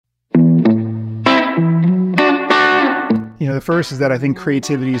The first is that I think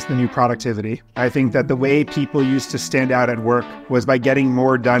creativity is the new productivity. I think that the way people used to stand out at work was by getting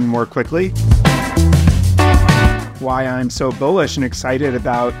more done more quickly. Why I'm so bullish and excited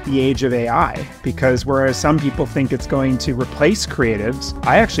about the age of AI, because whereas some people think it's going to replace creatives,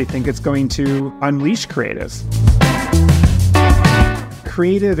 I actually think it's going to unleash creatives.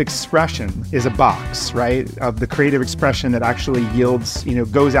 Creative expression is a box, right? Of the creative expression that actually yields,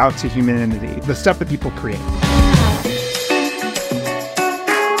 goes out to humanity, the stuff that people create.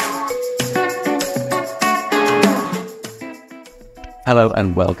 Hello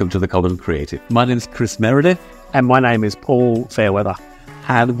and welcome to The Common Creative. My name is Chris Meredith. And my name is Paul Fairweather.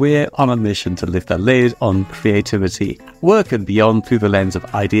 And we're on a mission to lift the lid on creativity, work and beyond through the lens of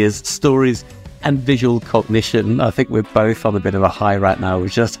ideas, stories, and visual cognition. I think we're both on a bit of a high right now. We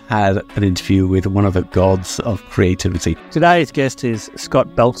just had an interview with one of the gods of creativity. Today's guest is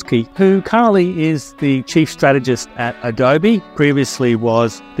Scott Belsky, who currently is the Chief Strategist at Adobe, previously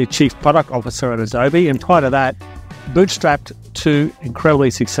was the Chief Product Officer at Adobe, and prior to that, bootstrapped two incredibly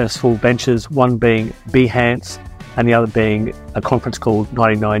successful ventures, one being Behance and the other being a conference called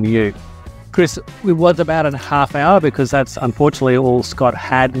 99U. Chris, it was about a half hour because that's unfortunately all Scott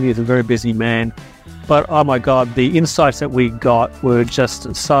had, and he's a very busy man. But oh my God, the insights that we got were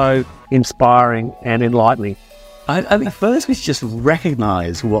just so inspiring and enlightening. I think first we should just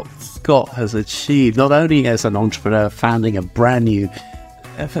recognise what Scott has achieved, not only as an entrepreneur founding a brand new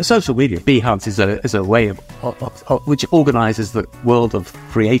social media. Behance is a way of which organises the world of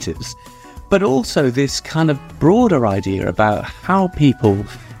creatives, but also this kind of broader idea about how people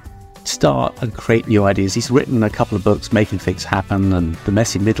start and create new ideas. He's written a couple of books, Making Things Happen and The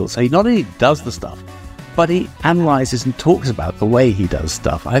Messy Middle. So he not only does the stuff, but he analyses and talks about the way he does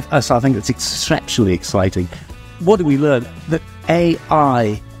stuff. So I think it's exceptionally exciting. What do we learn? That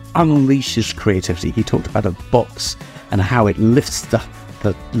AI unleashes creativity. He talked about a box and how it lifts the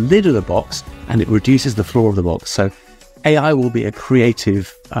lid of the box and it reduces the floor of the box. So AI will be a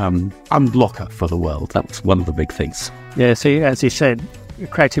creative unblocker for the world. That's one of the big things. Yeah, see, as you said,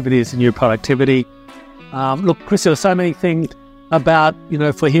 creativity is the new productivity. Look, Chris, there are so many things about,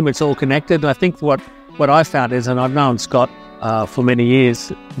 for him it's all connected. And I think what I found is, and I've known Scott for many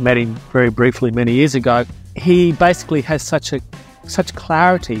years, met him very briefly many years ago, he basically has such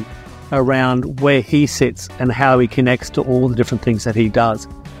clarity around where he sits and how he connects to all the different things that he does.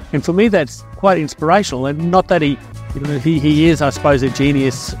 And for me, that's quite inspirational. And not that he is, I suppose, a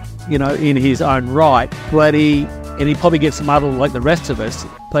genius, in his own right, but he probably gets muddled like the rest of us,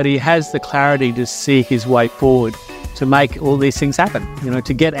 but he has the clarity to see his way forward to make all these things happen,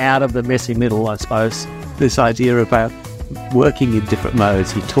 to get out of the messy middle, I suppose. This idea about working in different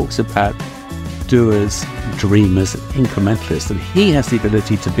modes, he talks about doers, dreamers, and incrementalists, and he has the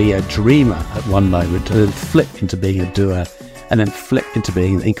ability to be a dreamer at one moment and then flip into being a doer and then flip into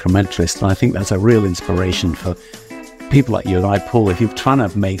being an incrementalist. And I think that's a real inspiration for people like you and I, Paul. If you're trying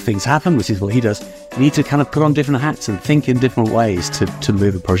to make things happen, which is what he does, you need to kind of put on different hats and think in different ways to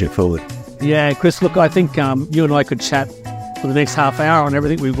move a project forward. Yeah, Chris, look, I think you and I could chat for the next half hour on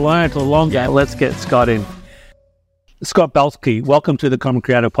everything we've learned or longer. Yeah, let's get Scott in. Scott Belsky, welcome to the Common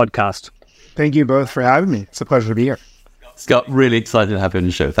Creative Podcast. Thank you both for having me. It's a pleasure to be here. Scott, really excited to have you on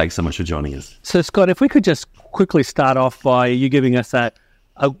the show. Thanks so much for joining us. So, Scott, if we could just quickly start off by you giving us a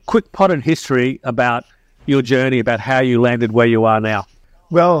quick potted history about your journey, about how you landed where you are now.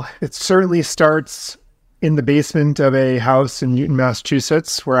 Well, it certainly starts in the basement of a house in Newton,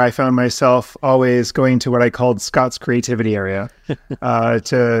 Massachusetts, where I found myself always going to what I called Scott's creativity area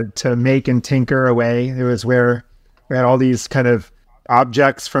to make and tinker away. It was where we had all these kind of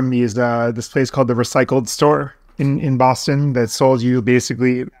objects from this place called the Recycled Store in Boston that sold you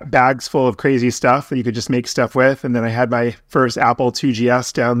basically bags full of crazy stuff that you could just make stuff with. And then I had my first Apple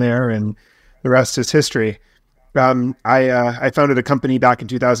IIgs down there, and the rest is history. I founded a company back in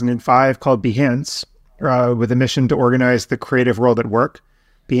 2005 called Behance with a mission to organize the creative world at work.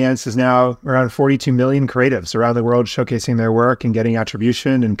 Behance is now around 42 million creatives around the world showcasing their work and getting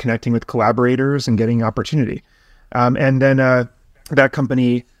attribution and connecting with collaborators and getting opportunity. And then that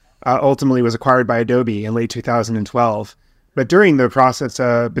company ultimately was acquired by Adobe in late 2012. But during the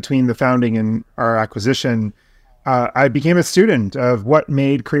process between the founding and our acquisition, I became a student of what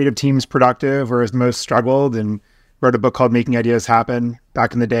made creative teams productive or has most struggled, and wrote a book called Making Ideas Happen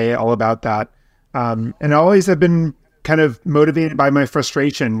back in the day, all about that. And I always have been kind of motivated by my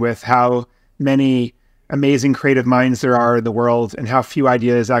frustration with how many amazing creative minds there are in the world and how few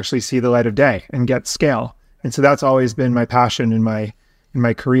ideas actually see the light of day and get scale. And so that's always been my passion in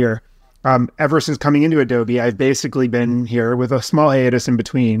my career. Ever since coming into Adobe, I've basically been here with a small hiatus in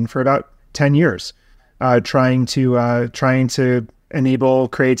between for about 10 years. trying to enable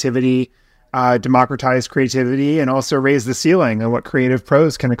creativity, democratize creativity, and also raise the ceiling on what creative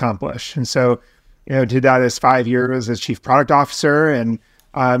pros can accomplish. And so, did that as 5 years as chief product officer, and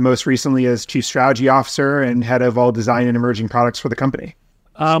most recently as chief strategy officer and head of all design and emerging products for the company.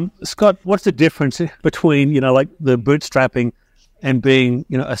 Scott, what's the difference between, like the bootstrapping and being,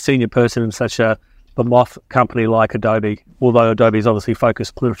 a senior person in such a behemoth company like Adobe, although Adobe is obviously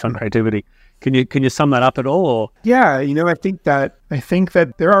focused on creativity? Can you sum that up at all? Or? Yeah, I think that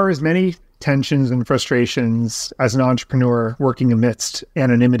there are as many tensions and frustrations as an entrepreneur working amidst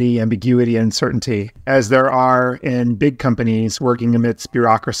anonymity, ambiguity, and uncertainty as there are in big companies working amidst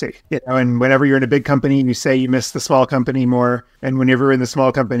bureaucracy. And whenever you're in a big company, you say you miss the small company more. And whenever you're in the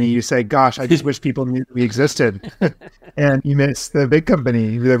small company, you say, gosh, I just wish people knew we existed. And you miss the big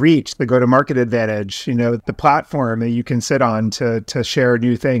company, the reach, the go-to-market advantage, the platform that you can sit on to share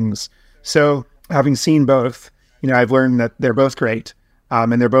new things. So having seen both, I've learned that they're both great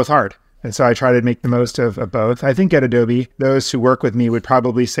and they're both hard. And so I try to make the most of both. I think at Adobe, those who work with me would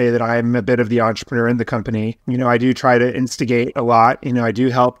probably say that I'm a bit of the entrepreneur in the company. I do try to instigate a lot. I do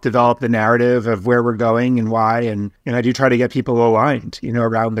help develop the narrative of where we're going and why. And I do try to get people aligned,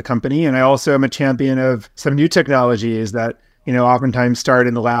 around the company. And I also am a champion of some new technologies that, oftentimes start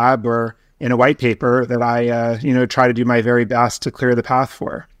in the lab or in a white paper that I, try to do my very best to clear the path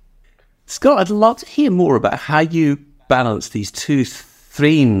for. Scott, I'd love to hear more about how you balance these two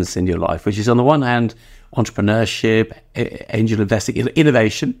themes in your life, which is on the one hand, entrepreneurship, angel investing,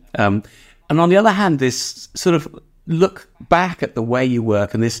 innovation. And on the other hand, this sort of look back at the way you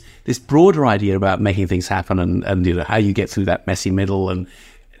work and this broader idea about making things happen and how you get through that messy middle. And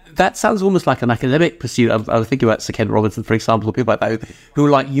that sounds almost like an academic pursuit. I was thinking about Sir Ken Robinson, for example, or people like that who are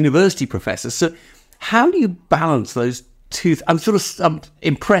like university professors. So how do you balance those two? I'm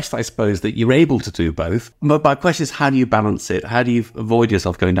impressed, I suppose, that you're able to do both. But my question is, how do you balance it? How do you avoid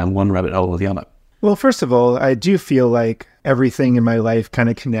yourself going down one rabbit hole or the other? Well, first of all, I do feel like everything in my life kind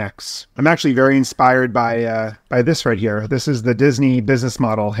of connects. I'm actually very inspired by this right here. This is the Disney business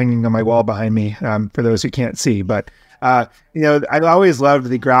model hanging on my wall behind me, for those who can't see. But, I always loved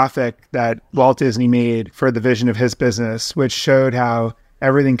the graphic that Walt Disney made for the vision of his business, which showed how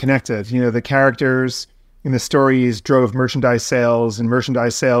everything connected. The characters and the stories drove merchandise sales, and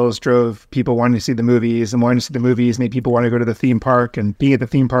merchandise sales drove people wanting to see the movies, and wanting to see the movies made people want to go to the theme park, and being at the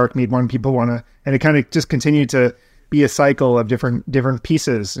theme park made people want to, and it kind of just continued to be a cycle of different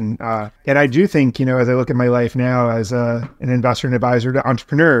pieces. And I do think, as I look at my life now as an investor and advisor to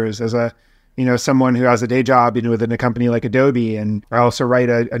entrepreneurs, as a someone who has a day job, within a company like Adobe, and I also write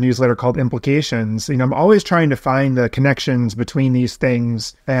a newsletter called Implications. I'm always trying to find the connections between these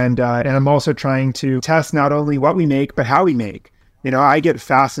things, and I'm also trying to test not only what we make but how we make. I get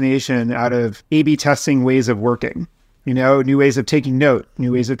fascination out of A/B testing ways of working. New ways of taking note,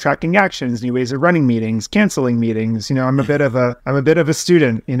 new ways of tracking actions, new ways of running meetings, canceling meetings. I'm a bit of a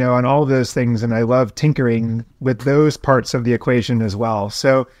student, on all of those things, and I love tinkering with those parts of the equation as well.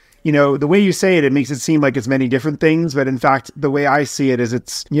 So. The way you say it, it makes it seem like it's many different things, but in fact, the way I see it is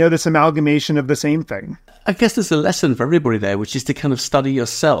it's, this amalgamation of the same thing. I guess there's a lesson for everybody there, which is to kind of study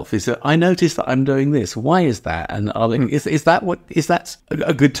yourself. Is that I noticed that I'm doing this. Why is that? And is that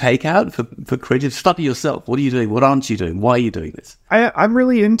a good takeout for creative? Study yourself. What are you doing? What aren't you doing? Why are you doing this? I'm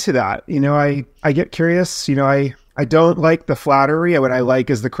really into that. I get curious. I don't like the flattery. What I like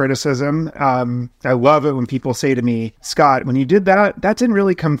is the criticism. I love it when people say to me, Scott, when you did that didn't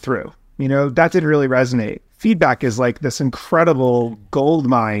really come through. That didn't really resonate. Feedback is like this incredible gold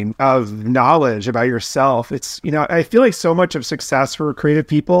mine of knowledge about yourself. It's, I feel like so much of success for creative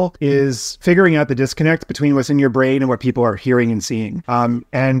people is figuring out the disconnect between what's in your brain and what people are hearing and seeing. And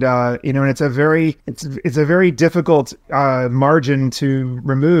it's a very difficult margin to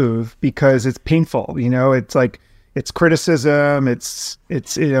remove because it's painful. It's like, it's criticism. It's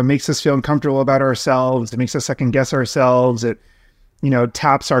makes us feel uncomfortable about ourselves. It makes us second guess ourselves. It,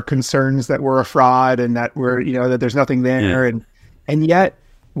 taps our concerns that we're a fraud and that we're, that there's nothing there. Yeah. And yet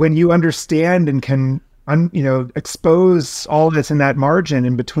when you understand and can, expose all that's in that margin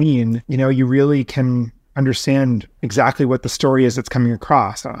in between, you really can understand exactly what the story is that's coming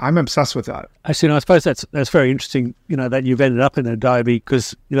across. I'm obsessed with that. Actually, I suppose that's very interesting, that you've ended up in Adobe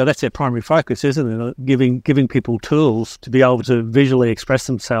because, that's their primary focus, isn't it? Giving people tools to be able to visually express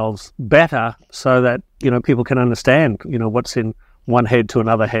themselves better so that, people can understand, what's in one head to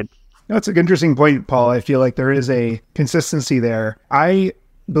another head. That's an interesting point, Paul. I feel like there is a consistency there. I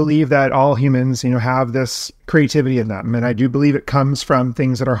believe that all humans, have this creativity in them. And I do believe it comes from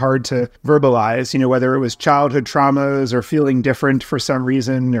things that are hard to verbalize, whether it was childhood traumas or feeling different for some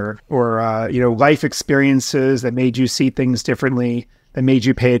reason or life experiences that made you see things differently, that made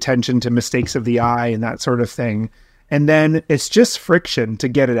you pay attention to mistakes of the eye and that sort of thing. And then it's just friction to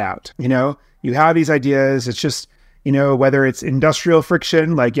get it out. You have these ideas. It's just, whether it's industrial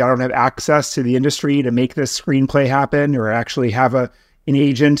friction, like I don't have access to the industry to make this screenplay happen or actually have an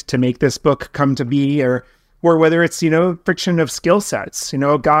agent to make this book come to be, or whether it's, friction of skill sets,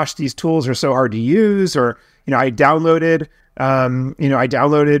 gosh, these tools are so hard to use, or, I downloaded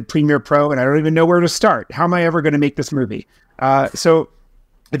Premiere Pro and I don't even know where to start. How am I ever going to make this movie? So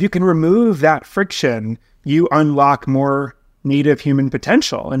if you can remove that friction, you unlock more native human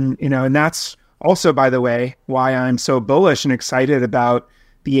potential. And that's also, by the way, why I'm so bullish and excited about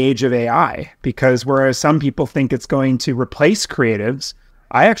the age of AI, because whereas some people think it's going to replace creatives,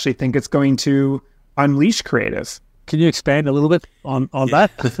 I actually think it's going to unleash creative. Can you expand a little bit on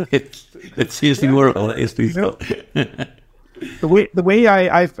that? It's seriously more. The way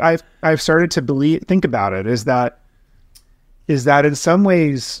I've started to think about it is that in some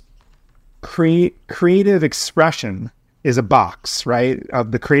ways, creative expression is a box, right?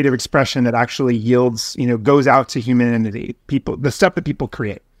 Of the creative expression that actually yields, goes out to humanity, people, the stuff that people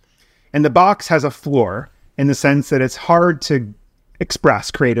create. And the box has a floor in the sense that it's hard to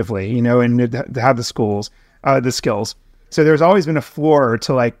express creatively, and to have the skills. So there's always been a floor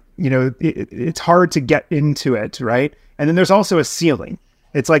to it's hard to get into it, right? And then there's also a ceiling.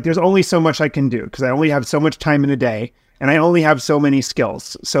 It's like, there's only so much I can do because I only have so much time in a day and I only have so many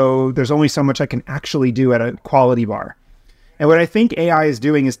skills. So there's only so much I can actually do at a quality bar. And what I think AI is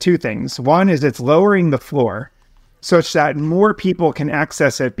doing is two things. One is it's lowering the floor such that more people can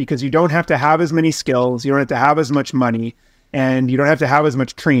access it because you don't have to have as many skills, you don't have to have as much money, and you don't have to have as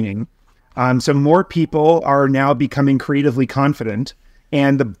much training. So more people are now becoming creatively confident,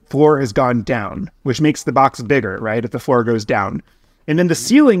 and the floor has gone down, which makes the box bigger, right? If the floor goes down. And then the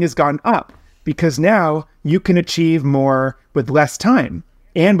ceiling has gone up because now you can achieve more with less time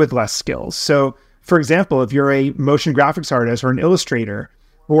and with less skills. So for example, if you're a motion graphics artist or an illustrator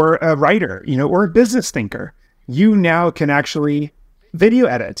or a writer, or a business thinker, you now can actually video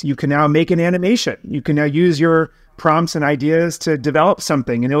edit. You can now make an animation. You can now use your prompts and ideas to develop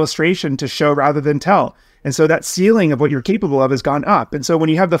something, an illustration to show rather than tell. And so that ceiling of what you're capable of has gone up. And so when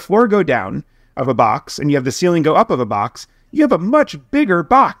you have the floor go down of a box and you have the ceiling go up of a box, you have a much bigger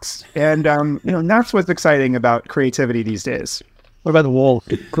box. And, and that's what's exciting about creativity these days. What about the wall?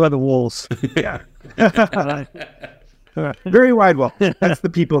 What about the walls? Yeah. Very wide wall. That's the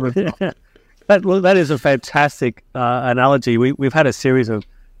people that. That is a fantastic analogy. We've had a series of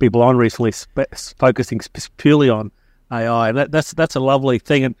people on recently focusing purely on AI, and that's a lovely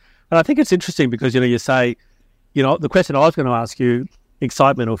thing. And I think it's interesting because you say, the question I was going to ask you,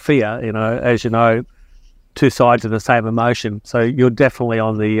 excitement or fear. As you know, two sides of the same emotion. So you're definitely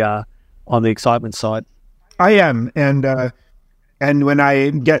on the excitement side. I am, and when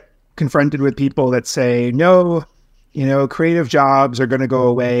I get confronted with people that say, no, creative jobs are going to go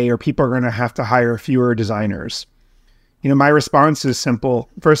away or people are going to have to hire fewer designers, my response is simple.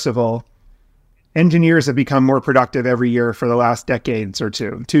 First of all, engineers have become more productive every year for the last decades or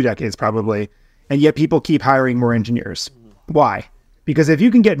two decades probably, and yet people keep hiring more engineers. Why? Because if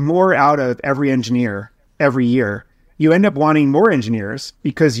you can get more out of every engineer every year, you end up wanting more engineers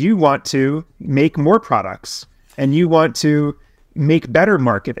because you want to make more products and you want to make better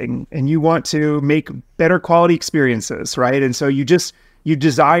marketing and you want to make better quality experiences, right? And so you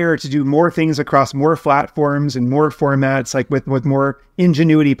desire to do more things across more platforms and more formats, like with more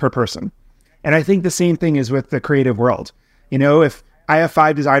ingenuity per person. And I think the same thing is with the creative world. If I have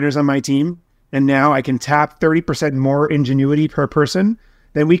 5 designers on my team and now I can tap 30% more ingenuity per person,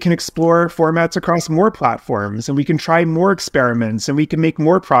 then we can explore formats across more platforms and we can try more experiments and we can make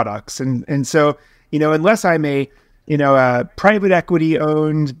more products. And so, unless I'm a private equity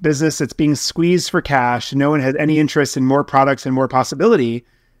owned business that's being squeezed for cash, no one has any interest in more products and more possibility,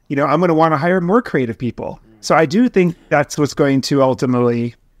 I'm going to want to hire more creative people. So I do think that's what's going to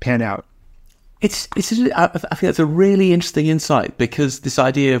ultimately pan out. I think that's a really interesting insight, because this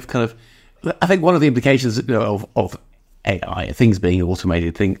idea of I think one of the implications of AI, things being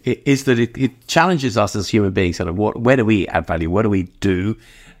automated thing, is that it challenges us as human beings. Where do we add value? What do we do?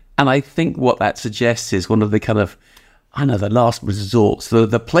 And I think what that suggests is one of the the last resorts,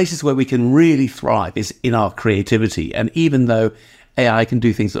 the places where we can really thrive is in our creativity. And even though AI can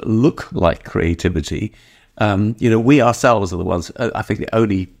do things that look like creativity, we ourselves are the ones, I think, the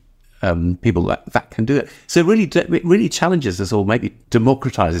only people that can do it. So it really challenges us, or maybe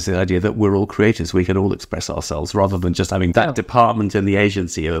democratizes the idea that we're all creators. We can all express ourselves rather than just having that department and the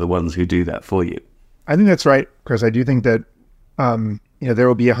agency are the ones who do that for you. I think that's right, Chris. I do think that there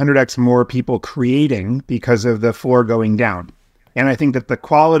will be 100x more people creating because of the floor going down. And I think that the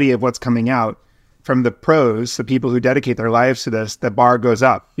quality of what's coming out from the pros, the people who dedicate their lives to this, the bar goes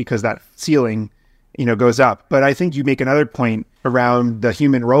up because that ceiling goes up. But I think you make another point around the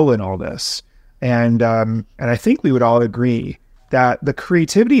human role in all this. And I think we would all agree that the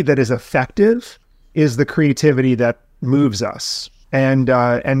creativity that is effective is the creativity that moves us. And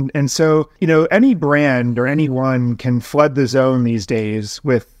so, any brand or anyone can flood the zone these days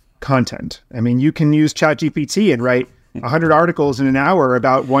with content. I mean, you can use ChatGPT and write 100 articles in an hour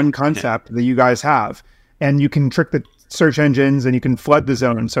about one concept that you guys have. And you can trick the search engines and you can flood the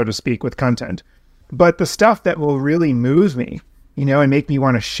zone, so to speak, with content. But the stuff that will really move me, and make me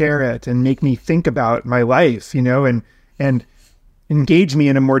want to share it and make me think about my life, and engage me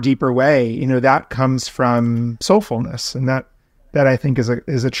in a more deeper way, that comes from soulfulness. And that I think is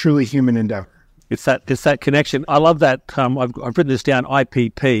a truly human endeavor. It's that connection. I love that. I've written this down,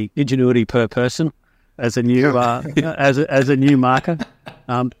 IPP, ingenuity per person, as a new as a new marker.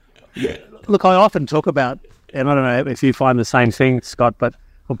 Look, I often talk about, and I don't know if you find the same thing, Scott, but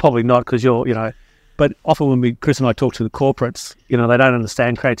well, probably not, because you're, but often when Chris and I talk to the corporates, they don't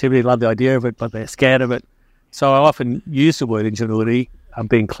understand creativity, love the idea of it, but they're scared of it. So I often use the word ingenuity,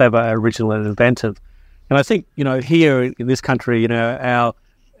 being clever, original, and inventive. And I think, here in this country, our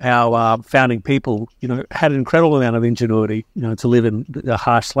founding people, had an incredible amount of ingenuity, to live in the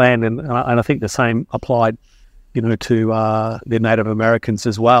harsh land. And I think the same applied, to the Native Americans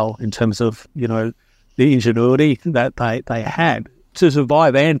as well, in terms of, the ingenuity that they had to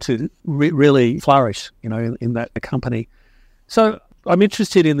survive and to really flourish, in that company. So I'm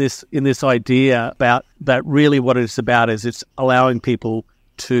interested in this idea about that. Really what it's about is it's allowing people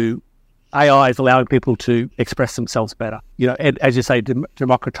to, AI is allowing people to express themselves better, and, as you say,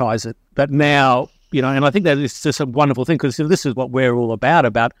 democratize it. But now, and I think that is just a wonderful thing, because this is what we're all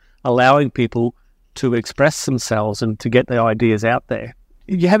about allowing people to express themselves and to get their ideas out there.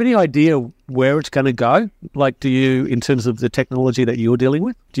 Do you have any idea where it's going to go? Like, do you, in terms of the technology that you're dealing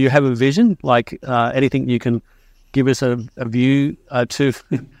with, do you have a vision? Like, anything you can give us a view to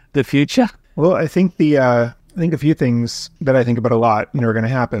the future? Well, I think a few things that I think about a lot, are going to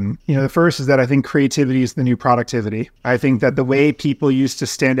happen. The first is that I think creativity is the new productivity. I think that the way people used to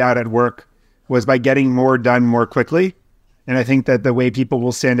stand out at work was by getting more done more quickly. And I think that the way people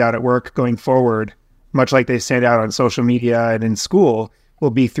will stand out at work going forward, much like they stand out on social media and in school, will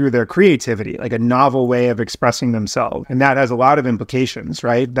be through their creativity, like a novel way of expressing themselves. And that has a lot of implications,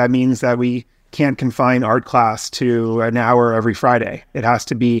 right? That means that we can't confine art class to an hour every Friday.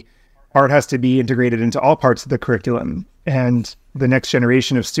 Art has to be integrated into all parts of the curriculum. And the next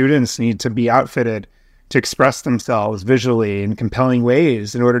generation of students need to be outfitted to express themselves visually in compelling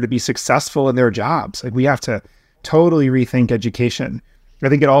ways in order to be successful in their jobs. Like, we have to totally rethink education. I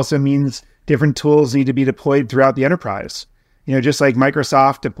think it also means different tools need to be deployed throughout the enterprise. Just like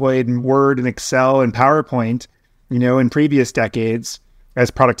Microsoft deployed Word and Excel and PowerPoint, in previous decades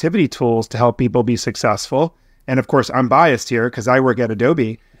as productivity tools to help people be successful. And of course, I'm biased here because I work at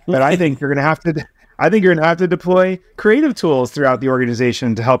Adobe, but I think you're going to have to deploy creative tools throughout the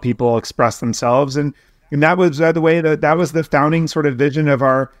organization to help people express themselves. And that was that was the founding sort of vision of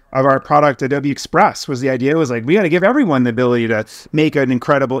our product, Adobe Express. Was the idea was like, we got to give everyone the ability to make an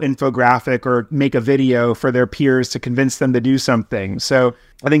incredible infographic or make a video for their peers to convince them to do something. So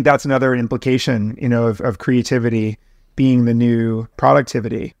I think that's another implication, of creativity being the new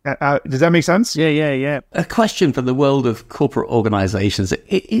productivity. Does that make sense? Yeah. A question from the world of corporate organizations.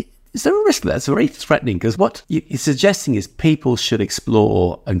 Is there a risk that's very threatening? Because what you're suggesting is people should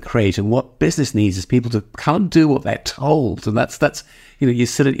explore and create, and what business needs is people to kind of do what they're told. And that's you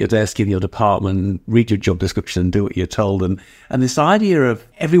sit at your desk in your department, read your job description and do what you're told. And this idea of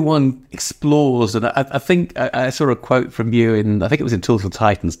everyone explores. And I think I saw a quote from you I think it was in Tools for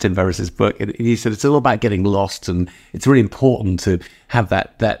Titans, Tim Ferriss's book. And he said, it's all about getting lost. And it's really important to have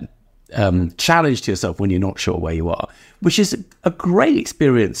that challenge to yourself when you're not sure where you are, which is a great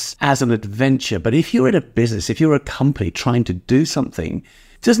experience as an adventure. But if you're in a business, if you're a company trying to do something,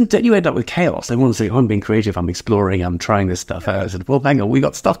 don't you end up with chaos? They want to say, I'm being creative, I'm exploring, I'm trying this stuff out. I said, well, hang on, we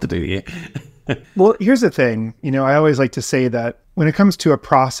got stuff to do here. Well, here's the thing. I always like to say that when it comes to a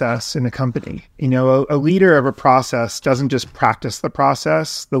process in a company, a leader of a process doesn't just practice the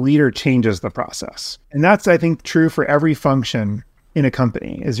process, the leader changes the process. And that's, I think, true for every function in a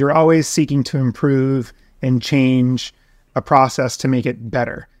company, is you're always seeking to improve and change a process to make it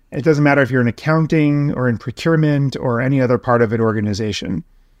better. It doesn't matter if you're in accounting or in procurement or any other part of an organization.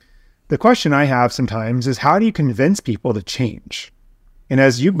 The question I have sometimes is, how do you convince people to change? And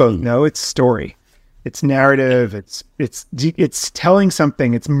as you both know, it's story, it's narrative, it's telling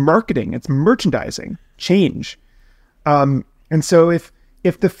something, it's marketing, it's merchandising, change. And so if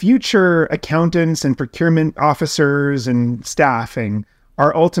the future accountants and procurement officers and staffing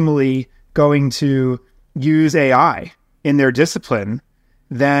are ultimately going to use AI in their discipline,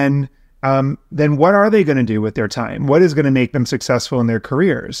 then what are they going to do with their time? What is going to make them successful in their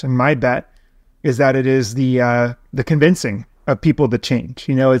careers? And my bet is that it is the convincing of people to change.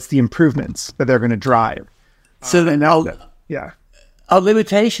 It's the improvements that they're going to drive. So then, yeah. Our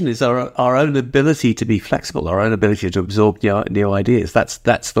limitation is our own ability to be flexible, our own ability to absorb new ideas. That's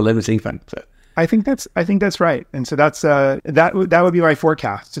the limiting factor. I think that's right. And so that's that would be my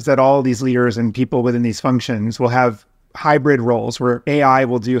forecast, is that all these leaders and people within these functions will have hybrid roles where AI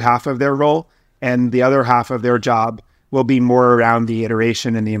will do half of their role and the other half of their job will be more around the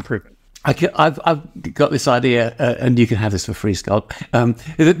iteration and the improvement. I've got this idea, and you can have this for free, Scott.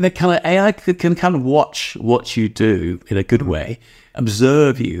 That kind of AI can kind of watch what you do in a good way,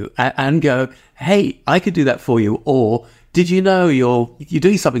 observe you, and go, "Hey, I could do that for you." Or, "Did you know you're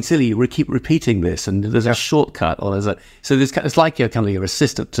doing something silly? You keep repeating this, and there's a shortcut." Or it's like you're kind of your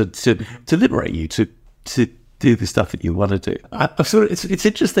assistant to liberate you to do the stuff that you want to do. It's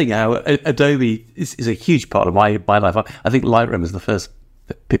interesting how Adobe is a huge part of my life. I think Lightroom is the first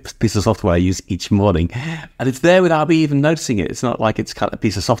piece of software I use each morning, and it's there without me even noticing it. It's not like it's kind of a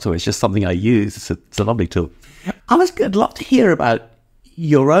piece of software, it's just something I use. It's a lovely tool. I'd love to hear about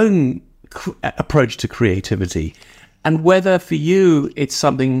your own approach to creativity, and whether for you it's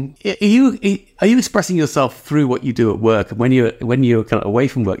something. Are you expressing yourself through what you do at work, and when you're kind of away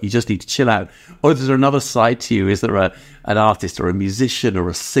from work you just need to chill out, or is there another side to you? Is there an artist or a musician or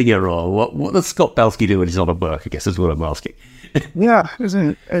a singer, or what does Scott Belsky do when he's not at work, I guess is what I'm asking. Yeah, it's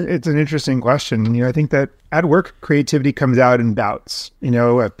an interesting question. I think that at work, creativity comes out in bouts,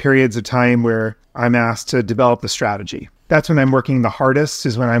 periods of time where I'm asked to develop the strategy. That's when I'm working the hardest,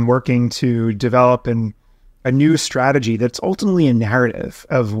 is when I'm working to develop a new strategy that's ultimately a narrative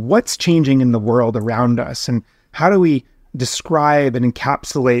of what's changing in the world around us and how do we describe and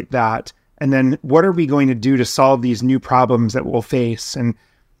encapsulate that, and then what are we going to do to solve these new problems that we'll face, and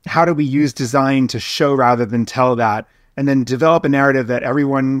how do we use design to show rather than tell that, and then develop a narrative that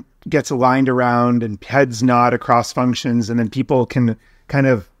everyone gets aligned around and heads nod across functions, and then people can kind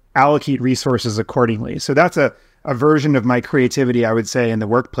of allocate resources accordingly. So that's a version of my creativity, I would say, in the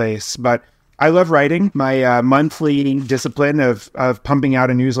workplace. But I love writing. My monthly discipline of pumping out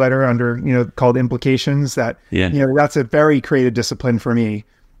a newsletter called Implications, that's a very creative discipline for me.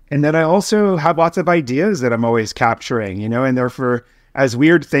 And then I also have lots of ideas that I'm always capturing, and they're for as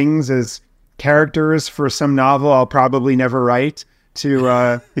weird things as characters for some novel I'll probably never write, to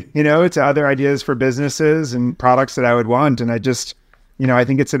to other ideas for businesses and products that I would want. And I just, I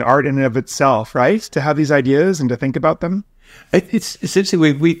think it's an art in and of itself, right? To have these ideas and to think about them. It's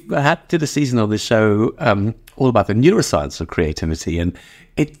essentially, we did a season on this show all about the neuroscience of creativity, and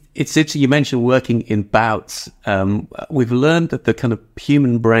it's you mentioned working in bouts. We've learned that the kind of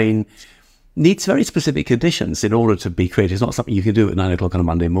human brain needs very specific conditions in order to be creative. It's not something you can do at 9 o'clock on a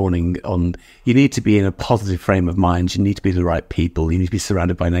Monday morning. You need to be in a positive frame of mind. You need to be the right people. You need to be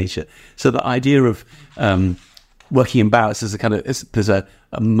surrounded by nature. So the idea of working in bouts is there's a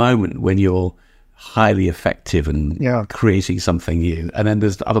moment when you're highly effective and creating something new, and then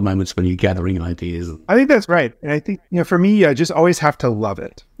there's other moments when you're gathering ideas. I think that's right. And I think, for me, I just always have to love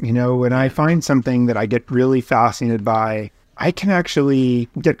it. When I find something that I get really fascinated by, I can actually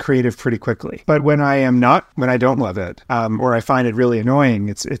get creative pretty quickly. But when I don't love it, or I find it really annoying,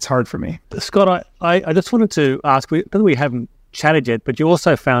 it's hard for me. Scott, I just wanted to ask, we haven't chatted yet, but you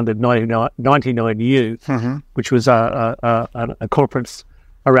also founded 99U, mm-hmm. which was a corporate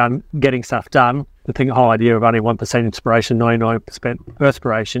around getting stuff done. The whole idea of only 1% inspiration, 99%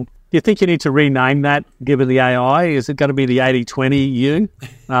 perspiration. Do you think you need to rename that, given the AI? Is it going to be the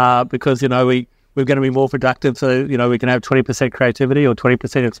 80-20U? Because, we're going to be more productive, so, we can have 20% creativity or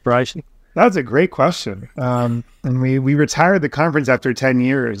 20% inspiration? That's a great question. And we retired the conference after 10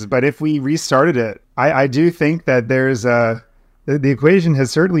 years, but if we restarted it, I do think that there's the equation has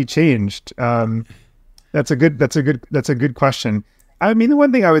certainly changed. That's a good question. I mean, the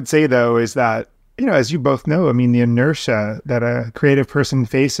one thing I would say, though, is that, as you both know, the inertia that a creative person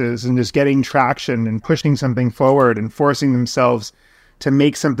faces and just getting traction and pushing something forward and forcing themselves to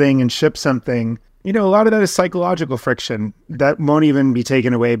make something and ship something, a lot of that is psychological friction that won't even be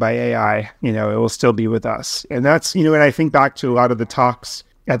taken away by AI. It will still be with us. And that's, when I think back to a lot of the talks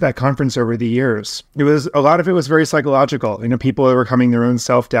at that conference over the years. A lot of it was very psychological. People overcoming their own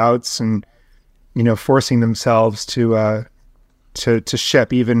self-doubts and, forcing themselves to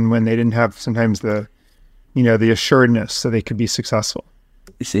ship even when they didn't have sometimes the assuredness so they could be successful.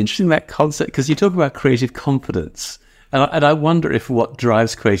 It's interesting, that concept, because you talk about creative confidence. And I wonder if what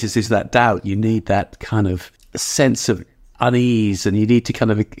drives creatives is that doubt. You need that kind of sense of unease, and you need to kind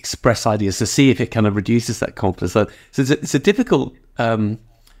of express ideas to see if it kind of reduces that confidence. So it's a difficult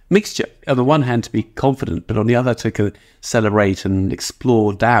mixture. On the one hand, to be confident, but on the other, to kind of celebrate and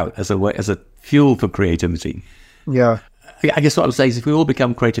explore doubt as a fuel for creativity. Yeah. I guess what I'm saying is, if we all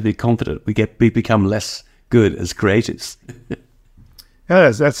become creatively confident, we become less good as creatives. Yeah,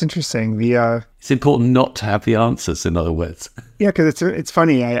 that's interesting. It's important not to have the answers, in other words. Yeah, because it's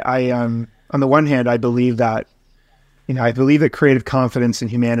funny. I on the one hand, I believe that creative confidence in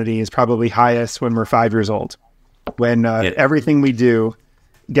humanity is probably highest when we're 5 years old, when everything we do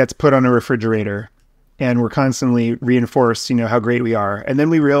gets put on a refrigerator, and we're constantly reinforced, how great we are. And then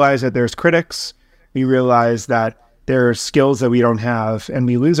we realize that there's critics. We realize that there are skills that we don't have, and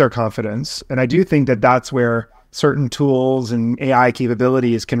we lose our confidence. And I do think that that's where certain tools and AI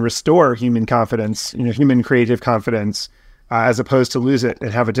capabilities can restore human confidence, human creative confidence, as opposed to lose it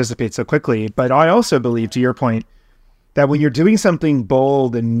and have it dissipate so quickly. But I also believe, to your point, that when you're doing something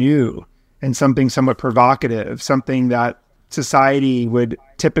bold and new and something somewhat provocative, something that society would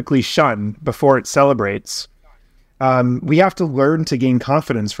typically shun before it celebrates, we have to learn to gain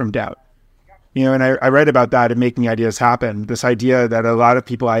confidence from doubt. And I read about that in Making Ideas Happen, this idea that a lot of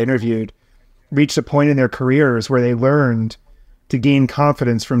people I interviewed reached a point in their careers where they learned to gain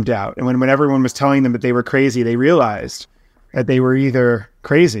confidence from doubt. And when everyone was telling them that they were crazy, they realized that they were either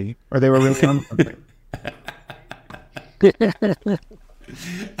crazy or they were really on something.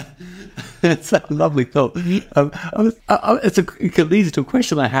 It's a lovely thought. It leads to a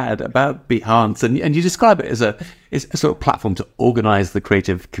question I had about Behance, and you describe it as a sort of platform to organize the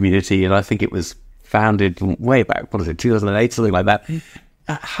creative community, and I think it was founded way back, 2008, something like that.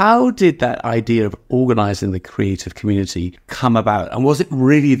 How did that idea of organizing the creative community come about? And was it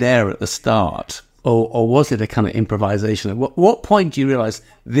really there at the start? Or was it a kind of improvisation? At what point do you realize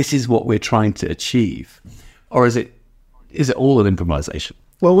this is what we're trying to achieve? Or is it all an improvisation?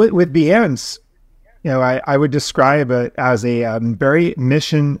 Well, with Behance, I would describe it as a very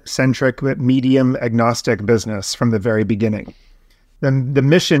mission-centric, medium-agnostic business from the very beginning. The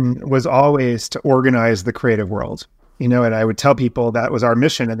mission was always to organize the creative world. And I would tell people that was our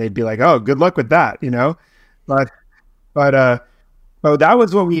mission, and they'd be like, "Oh, good luck with that," But that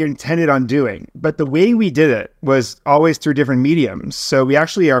was what we intended on doing. But the way we did it was always through different mediums. So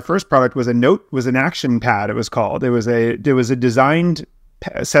our first product was an action pad. It was called. It was a designed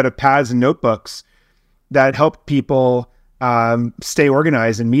set of pads and notebooks that helped people stay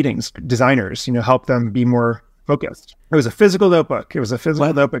organized in meetings. Designers, help them be more focused. It was a physical notebook.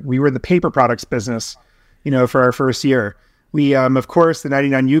 Notebook. We were in the paper products business. For our first year. We, of course, the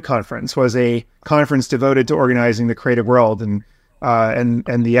 99U conference was a conference devoted to organizing the creative world and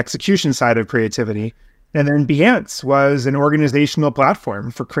the execution side of creativity. And then Behance was an organizational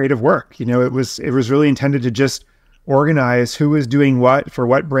platform for creative work. It was really intended to just organize who was doing what for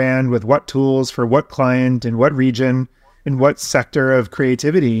what brand, with what tools, for what client, in what region, in what sector of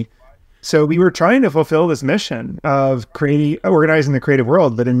creativity. So we were trying to fulfill this mission of organizing the creative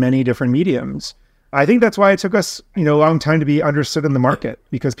world, but in many different mediums. I think that's why it took us, a long time to be understood in the market,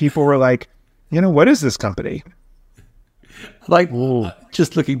 because people were like, what is this company?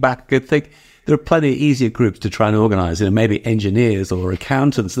 Just looking back, I think there are plenty of easier groups to try and organize, maybe engineers or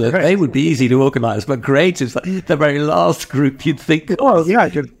accountants. They would be easy to organize, but creatives, the very last group you'd think. Oh, yeah.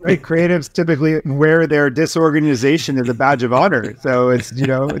 Creatives typically wear their disorganization as a badge of honor. So it's,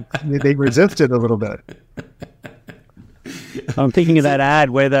 they resisted a little bit. I'm thinking of that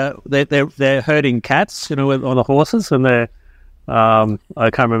ad where they're herding cats, on the horses, and they're I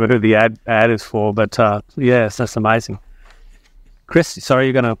can't remember who the ad is for, but yes, that's amazing. Chris, sorry,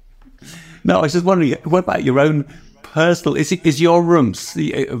 you're gonna. No, I was just wondering, what about your own personal? Is your room?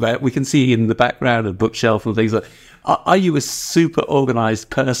 We can see in the background a bookshelf and things like. Are you a super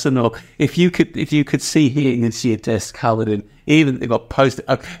organized person, or if you could see here, you can see a desk covered in, even they've got post-it.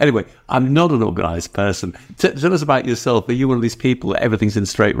 Anyway, I'm not an organized person. Tell us about yourself. Are you one of these people that everything's in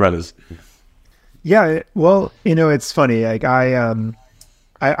straight runners? Yeah, well, it's funny. Like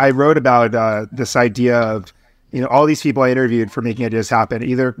I wrote about this idea of all these people I interviewed for Making Ideas Happen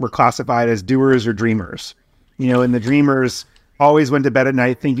either were classified as doers or dreamers. And the dreamers always went to bed at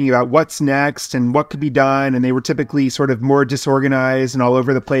night thinking about what's next and what could be done. And they were typically sort of more disorganized and all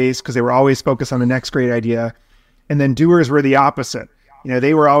over the place because they were always focused on the next great idea. And then doers were the opposite.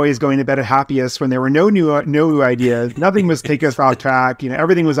 They were always going to bed at happiest when there were no new ideas. Nothing was take us off track.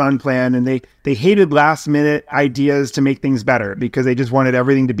 Everything was on plan, and they hated last minute ideas to make things better because they just wanted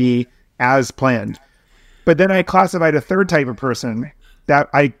everything to be as planned. But then I classified a third type of person that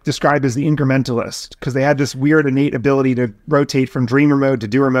I described as the incrementalist, because they had this weird innate ability to rotate from dreamer mode to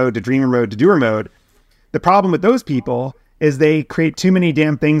doer mode to dreamer mode to doer mode. The problem with those people is they create too many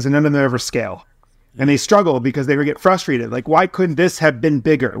damn things and none of them ever scale. And they struggle because they get frustrated. Like, why couldn't this have been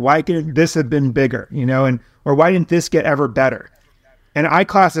bigger? Why couldn't this have been bigger? Or why didn't this get ever better? And I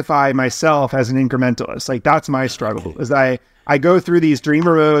classify myself as an incrementalist. Like, that's my struggle, is I go through these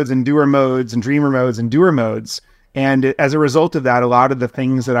dreamer modes and doer modes and dreamer modes and doer modes. And as a result of that, a lot of the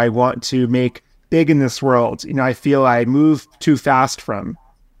things that I want to make big in this world, I feel I move too fast from.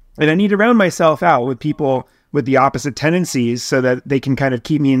 And I need to round myself out with people with the opposite tendencies so that they can kind of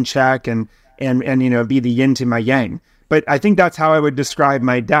keep me in check and be the yin to my yang. But I think that's how I would describe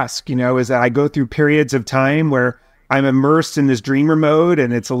my desk, is that I go through periods of time where I'm immersed in this dreamer mode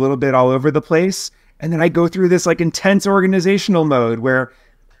and it's a little bit all over the place. And then I go through this like intense organizational mode where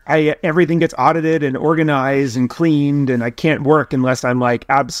everything gets audited and organized and cleaned, and I can't work unless I'm like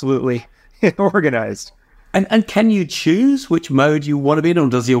absolutely organized. And can you choose which mode you want to be in, or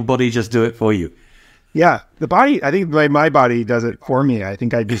does your body just do it for you? Yeah, the body, I think my body does it for me. I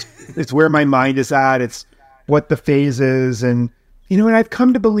think it's where my mind is at. It's what the phase is. And, and I've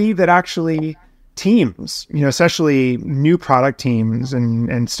come to believe that actually teams, especially new product teams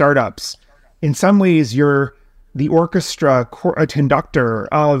and startups, in some ways you're the orchestra conductor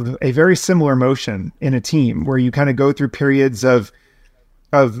of a very similar motion in a team, where you kind of go through periods of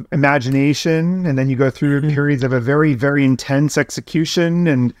imagination, and then you go through periods of a very, very intense execution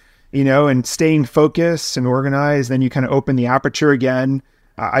and staying focused and organized. Then you kind of open the aperture again.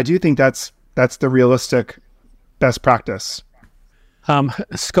 I do think that's the realistic best practice.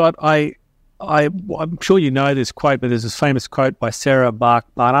 Scott, I'm sure you know this quote, but there's this famous quote by Sarah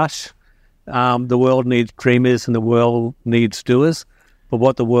Barnash. The world needs dreamers and the world needs doers, but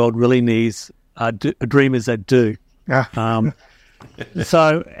what the world really needs are dreamers that do.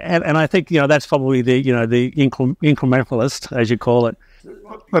 So, and I think, that's probably the incrementalist, as you call it.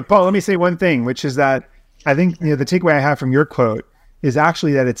 But Paul, let me say one thing, which is that I think, the takeaway I have from your quote is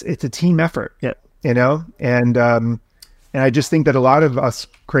actually that it's a team effort. Yeah. And I just think that a lot of us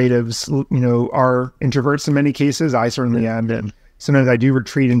creatives, are introverts in many cases. I certainly am. And sometimes I do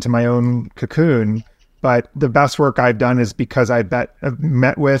retreat into my own cocoon, but the best work I've done is because I've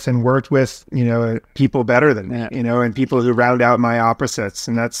met with and worked with, people better than me, and people who round out my opposites.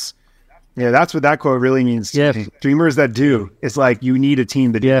 And that's what that quote really means. Yeah. Dreamers that do. It's like you need a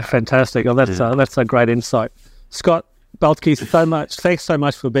team to do. Yeah, fantastic. Oh, that's a great insight. Scott Belsky, thanks so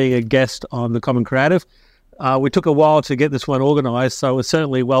much for being a guest on The Common Creative. We took a while to get this one organised, so it's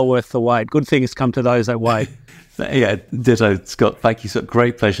certainly well worth the wait. Good things come to those that wait. Yeah, ditto, Scott. Thank you. So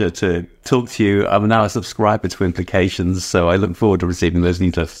great pleasure to talk to you. I'm now a subscriber to Implications, so I look forward to receiving those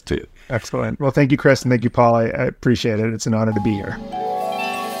newsletters too. Excellent. Well, thank you, Chris, and thank you, Paul. I appreciate it. It's an honor to be here.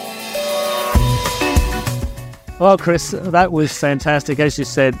 Well, Chris, that was fantastic. As you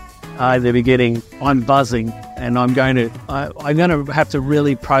said in the beginning, I'm buzzing, and I'm going to have to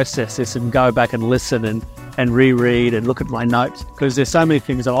really process this and go back and listen and reread and look at my notes, because there's so many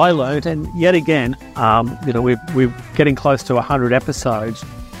things that I learned. And yet again, we're getting close to 100 episodes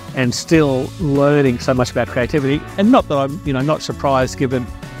and still learning so much about creativity. And not that I'm, not surprised, given,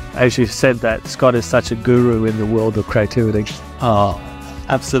 as you said, that Scott is such a guru in the world of creativity. Oh,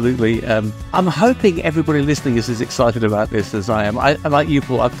 absolutely. I'm hoping everybody listening is as excited about this as I am. I like you,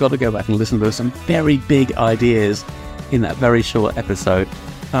 Paul, I've got to go back and listen to some very big ideas in that very short episode.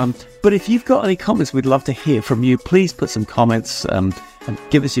 But if you've got any comments, we'd love to hear from you. Please put some comments and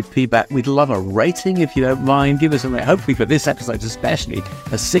give us your feedback. We'd love a rating if you don't mind. Give us a rating. Hopefully for this episode especially,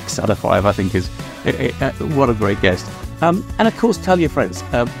 a 6 out of 5, I think is what a great guest. And of course, tell your friends.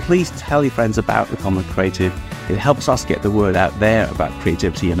 Please tell your friends about The Common Creative. It helps us get the word out there about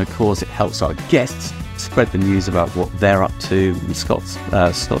creativity, and of course it helps our guests spread the news about what they're up to.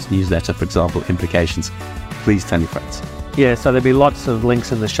 Scott's newsletter, for example, Implications. Please tell your friends. Yeah, so there'll be lots of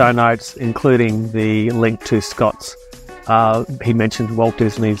links in the show notes, including the link to Scott's. He mentioned Walt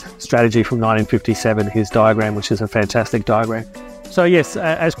Disney's strategy from 1957, his diagram, which is a fantastic diagram. So yes,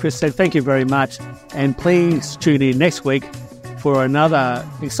 as Chris said, thank you very much. And please tune in next week for another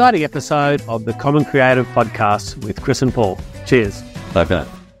exciting episode of the Common Creative Podcast with Chris and Paul. Cheers. Bye for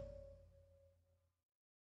now.